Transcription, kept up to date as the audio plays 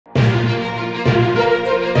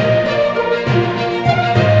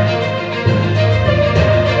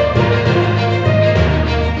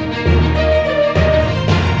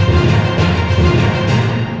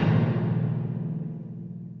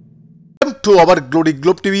to our Glory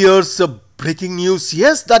Globe TVers. Breaking news.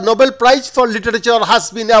 Yes, the Nobel Prize for Literature has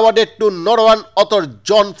been awarded to Norwegian author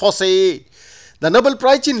Jon Fosse. The Nobel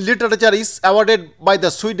Prize in Literature is awarded by the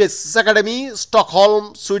Swedish Academy,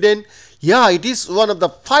 Stockholm, Sweden. Yeah, it is one of the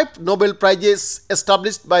 5 Nobel Prizes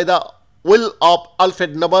established by the will of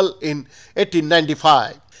Alfred Nobel in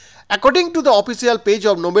 1895. According to the official page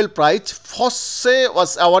of Nobel Prize, Fosse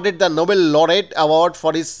was awarded the Nobel Laureate Award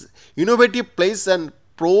for his innovative plays and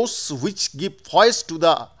prose which give voice to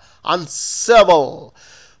the unsayable.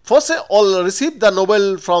 Fosse received the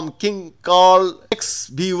Nobel from King Carl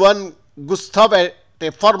XV Gustav at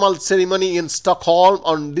a formal ceremony in Stockholm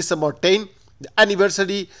on December 10, the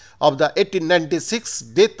anniversary of the 1896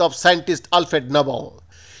 death of scientist Alfred Nobel.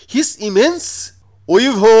 His immense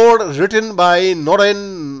oeuvre, written by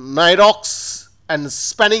Norwegian Nirox and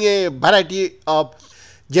spanning a variety of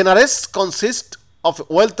genres, consists of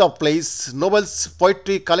wealth of plays, novels,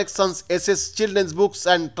 poetry, collections, essays, children's books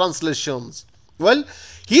and translations. Well,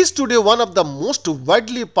 he is today one of the most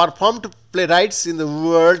widely performed playwrights in the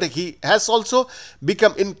world. He has also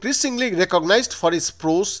become increasingly recognized for his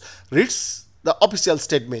prose, reads the official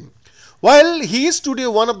statement. While he is today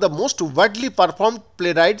one of the most widely performed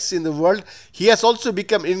playwrights in the world, he has also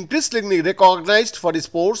become increasingly recognized for his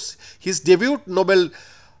prose. His debut novel,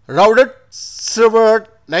 Rounded Served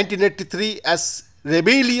 1983, as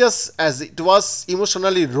rebellious as it was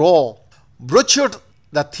emotionally raw, broached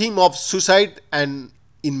the theme of suicide and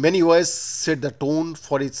in many ways set the tone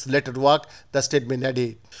for its later work, the statement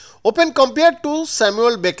added. Often compared to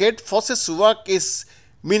Samuel Beckett, Fosse's work is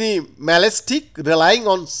minimalistic, relying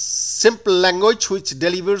on simple language which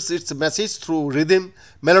delivers its message through rhythm,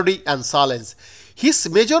 melody and silence. His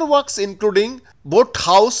major works including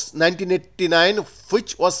Boathouse 1989,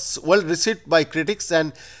 which was well received by critics,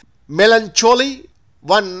 and Melancholy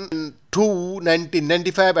 1, 2,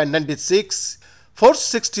 1995 and 96,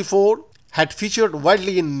 464 had featured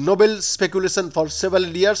widely in Nobel speculation for several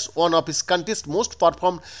years. One of his country's most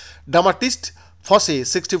performed dramatists, Fosse,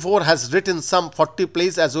 64, has written some 40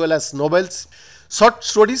 plays as well as novels, short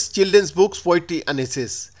stories, children's books, poetry and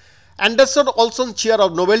essays. Anderson Olson, chair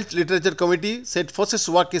of Nobel Literature Committee, said Fosse's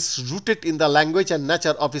work is rooted in the language and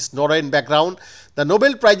nature of his Norwegian background. The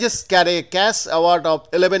Nobel Prizes carry a cash award of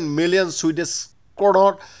 11 million Swedish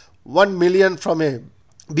kronor, 1 million from a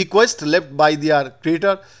bequest left by their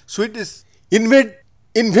creator, Swedish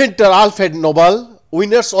inventor Alfred Nobel.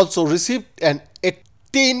 Winners also received an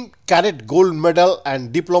 18-carat gold medal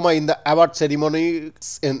and diploma in the award ceremony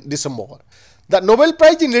in December. The Nobel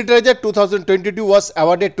Prize in Literature 2022 was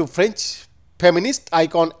awarded to French feminist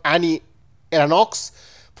icon Annie Ernaux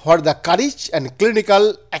for the courage and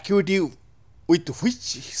clinical acuity with which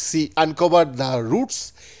she uncovered the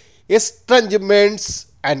roots, estrangements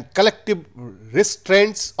and collective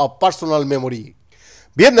restraints of personal memory.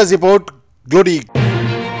 Business Report, Glory.